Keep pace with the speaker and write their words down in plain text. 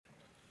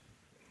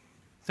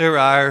There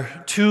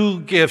are two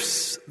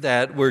gifts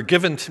that were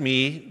given to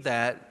me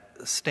that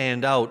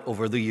stand out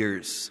over the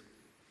years.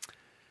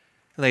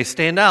 And they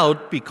stand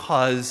out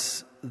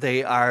because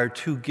they are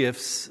two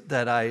gifts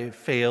that I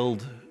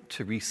failed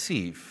to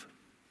receive.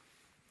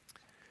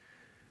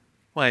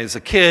 When I was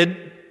a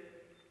kid,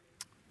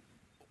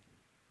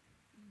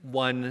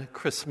 one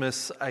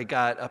Christmas I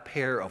got a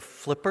pair of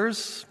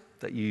flippers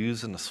that you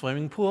use in the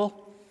swimming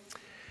pool.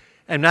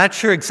 I'm not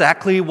sure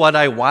exactly what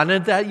I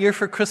wanted that year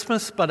for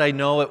Christmas, but I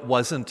know it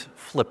wasn't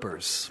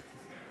flippers.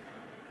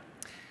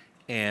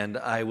 And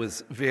I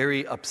was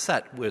very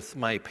upset with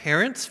my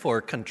parents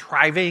for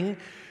contriving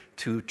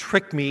to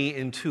trick me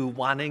into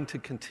wanting to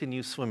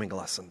continue swimming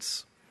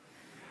lessons.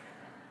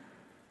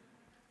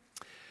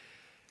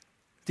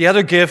 The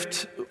other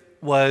gift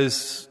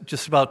was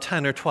just about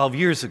 10 or 12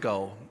 years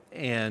ago,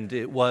 and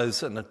it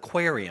was an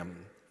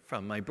aquarium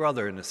from my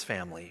brother and his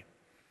family.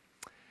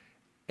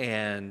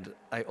 And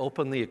I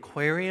opened the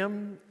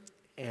aquarium,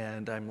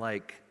 and I'm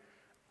like,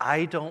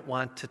 I don't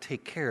want to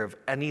take care of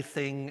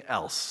anything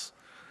else.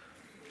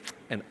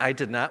 And I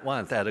did not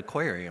want that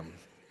aquarium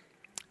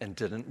and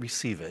didn't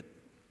receive it.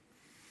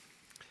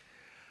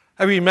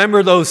 I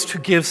remember those two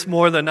gifts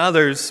more than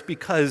others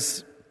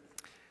because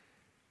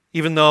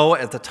even though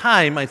at the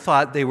time I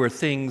thought they were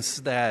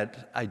things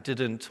that I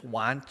didn't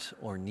want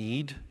or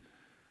need,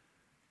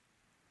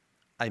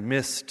 I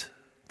missed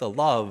the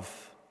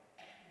love,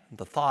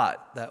 the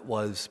thought that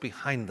was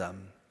behind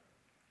them.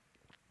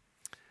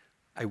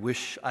 I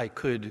wish I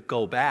could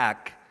go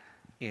back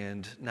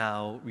and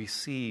now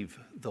receive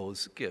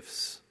those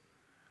gifts.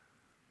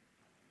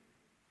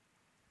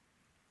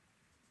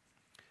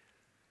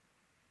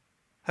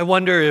 I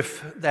wonder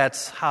if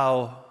that's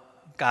how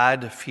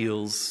God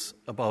feels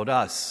about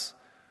us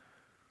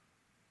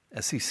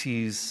as he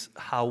sees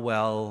how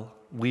well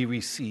we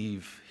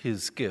receive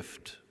his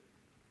gift.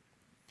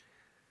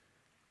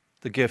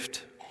 The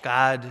gift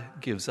God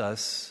gives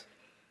us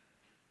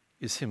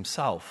is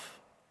himself.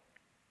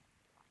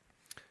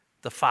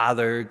 The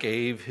Father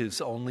gave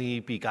his only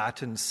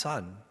begotten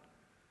Son,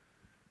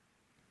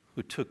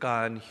 who took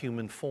on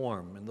human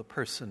form in the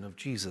person of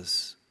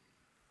Jesus.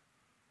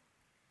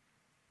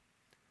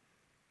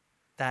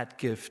 That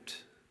gift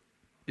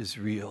is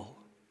real.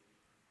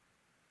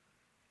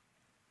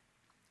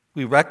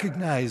 We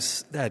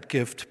recognize that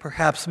gift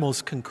perhaps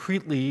most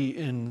concretely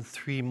in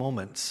three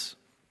moments: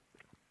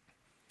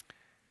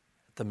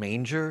 the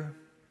manger,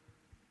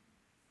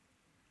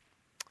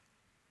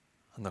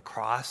 on the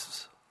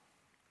cross,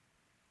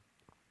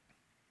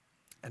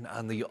 and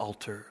on the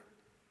altar.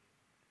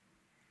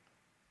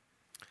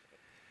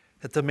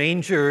 At the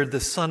manger, the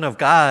Son of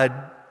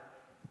God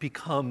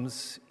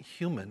becomes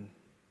human.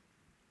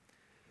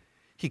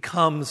 He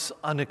comes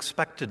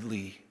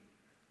unexpectedly,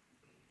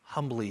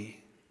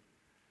 humbly,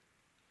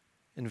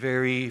 in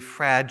very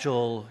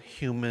fragile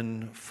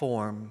human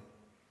form.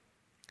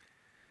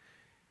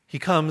 He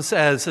comes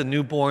as a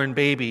newborn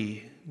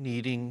baby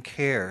needing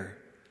care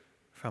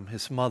from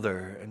his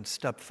mother and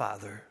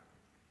stepfather.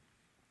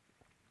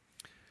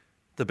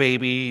 The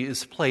baby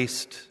is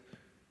placed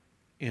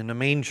in a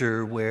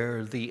manger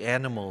where the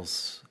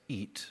animals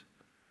eat.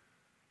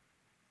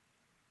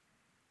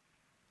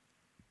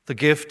 The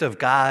gift of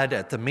God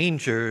at the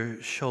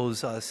manger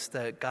shows us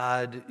that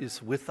God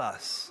is with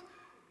us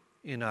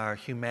in our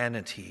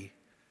humanity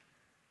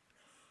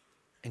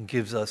and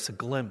gives us a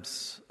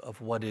glimpse of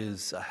what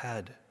is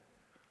ahead.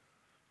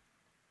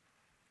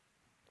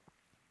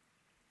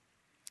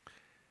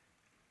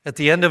 At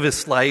the end of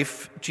his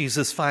life,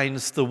 Jesus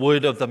finds the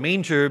wood of the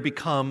manger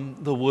become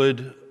the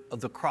wood of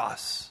the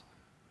cross.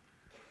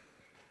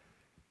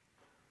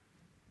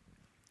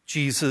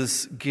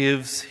 Jesus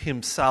gives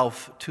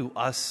himself to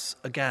us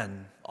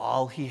again,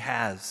 all he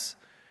has,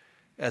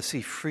 as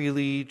he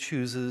freely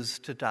chooses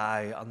to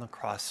die on the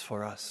cross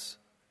for us.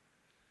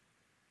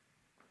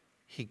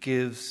 He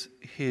gives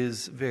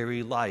his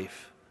very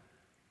life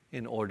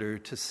in order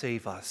to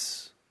save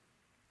us.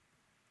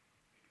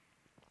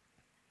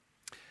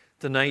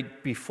 The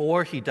night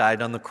before he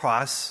died on the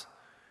cross,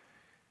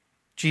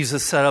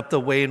 Jesus set up the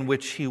way in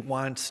which he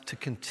wants to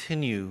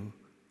continue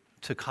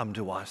to come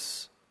to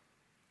us.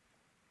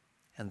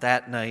 And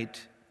that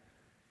night,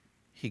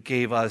 he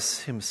gave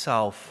us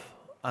himself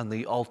on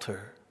the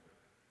altar.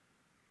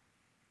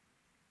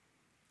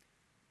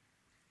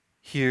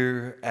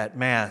 Here at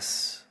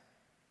Mass,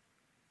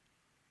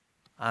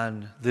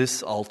 on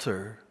this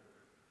altar,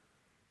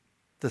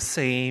 the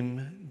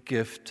same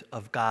gift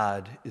of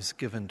God is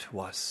given to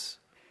us.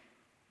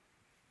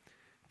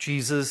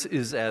 Jesus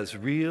is as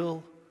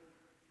real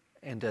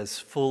and as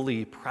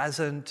fully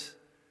present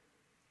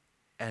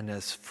and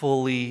as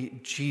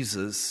fully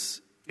Jesus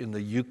in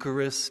the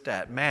Eucharist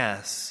at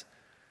Mass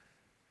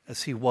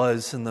as he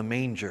was in the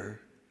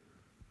manger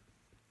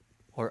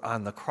or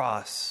on the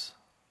cross.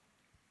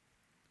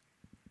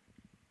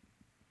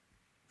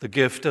 The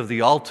gift of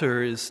the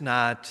altar is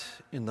not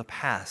in the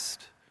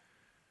past.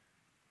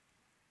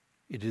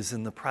 It is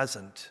in the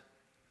present,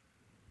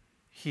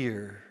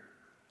 here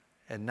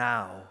and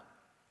now,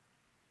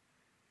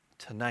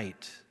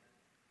 tonight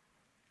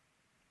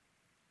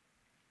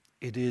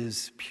It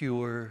is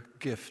pure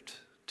gift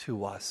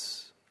to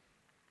us.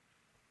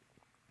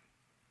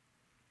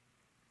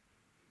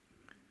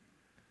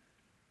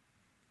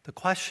 The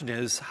question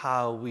is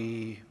how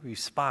we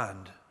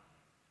respond.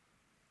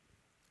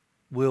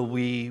 Will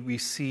we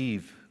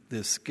receive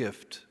this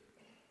gift?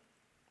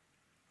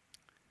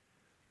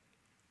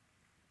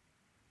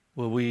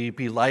 Will we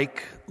be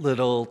like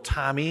little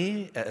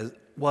Tommy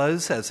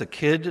was as a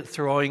kid,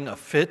 throwing a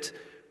fit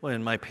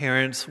when my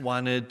parents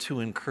wanted to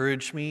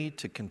encourage me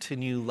to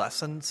continue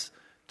lessons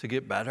to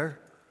get better?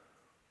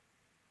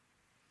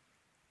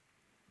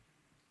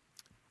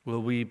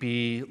 Will we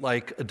be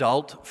like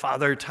adult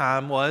Father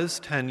Tom was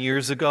 10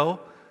 years ago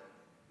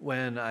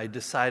when I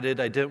decided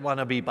I didn't want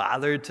to be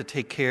bothered to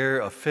take care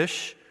of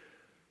fish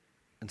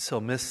and so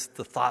missed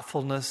the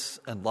thoughtfulness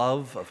and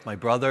love of my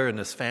brother and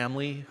his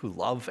family who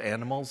love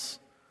animals?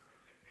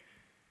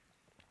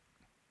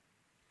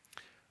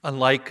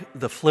 Unlike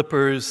the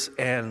flippers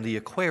and the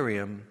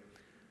aquarium,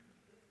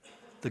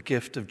 the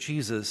gift of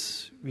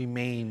Jesus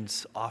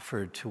remains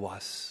offered to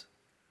us.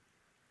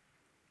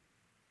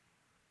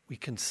 We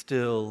can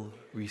still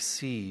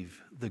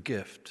receive the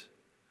gift.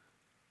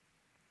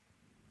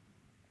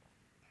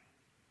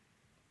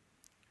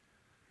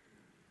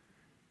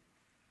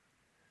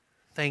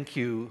 Thank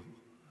you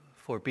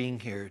for being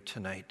here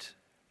tonight.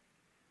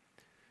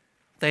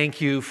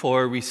 Thank you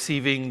for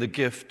receiving the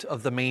gift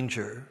of the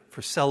manger,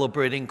 for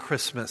celebrating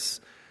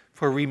Christmas,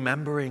 for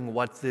remembering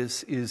what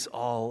this is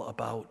all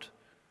about.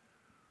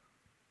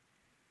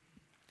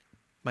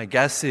 My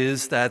guess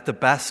is that the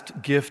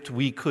best gift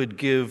we could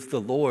give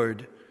the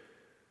Lord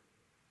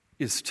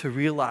is to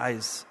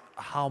realize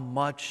how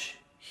much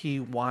He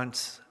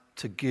wants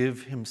to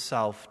give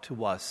Himself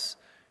to us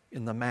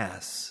in the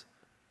Mass.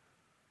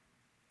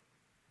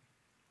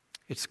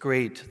 It's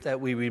great that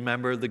we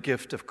remember the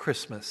gift of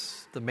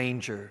Christmas, the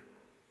manger.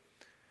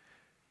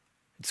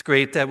 It's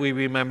great that we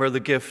remember the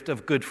gift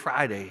of Good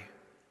Friday,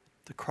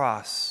 the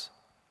cross.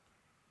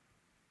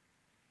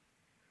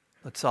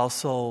 Let's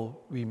also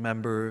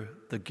remember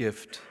the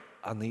gift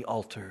on the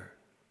altar.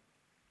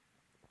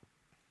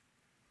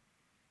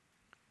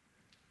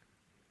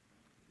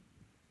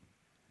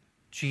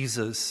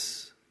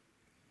 Jesus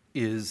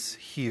is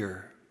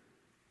here.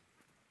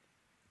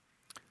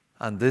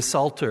 On this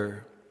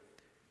altar,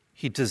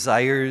 He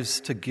desires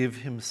to give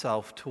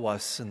Himself to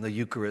us in the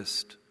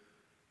Eucharist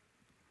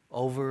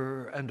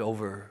over and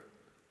over,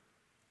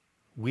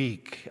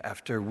 week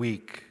after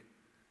week,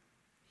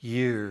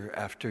 year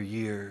after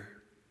year.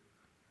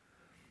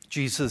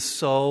 Jesus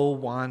so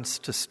wants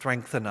to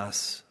strengthen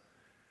us,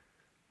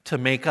 to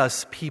make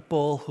us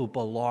people who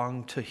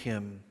belong to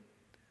Him,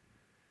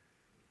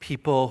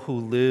 people who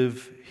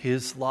live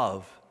His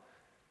love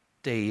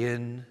day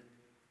in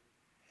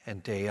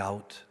and day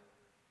out.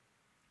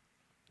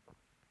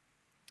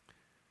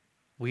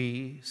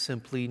 We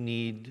simply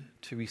need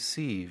to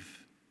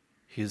receive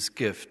His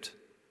gift.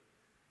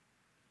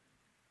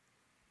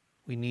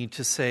 We need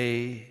to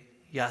say,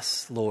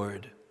 "Yes,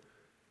 Lord,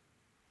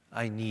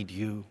 I need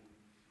You.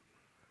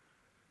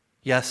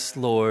 Yes,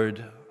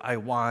 Lord, I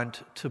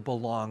want to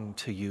belong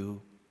to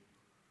You.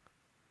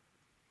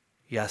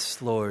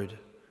 Yes, Lord,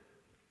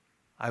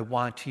 I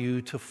want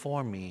You to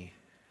form me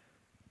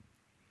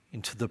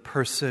into the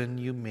person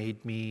You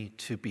made me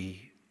to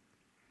be."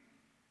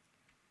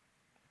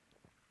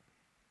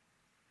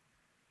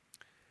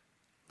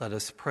 Let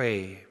us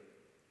pray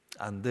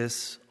on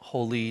this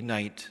holy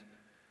night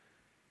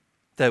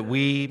that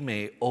we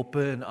may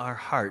open our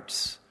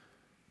hearts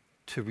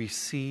to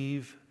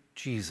receive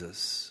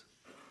Jesus,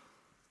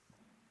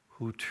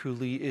 who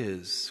truly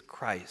is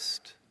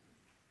Christ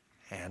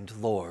and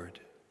Lord.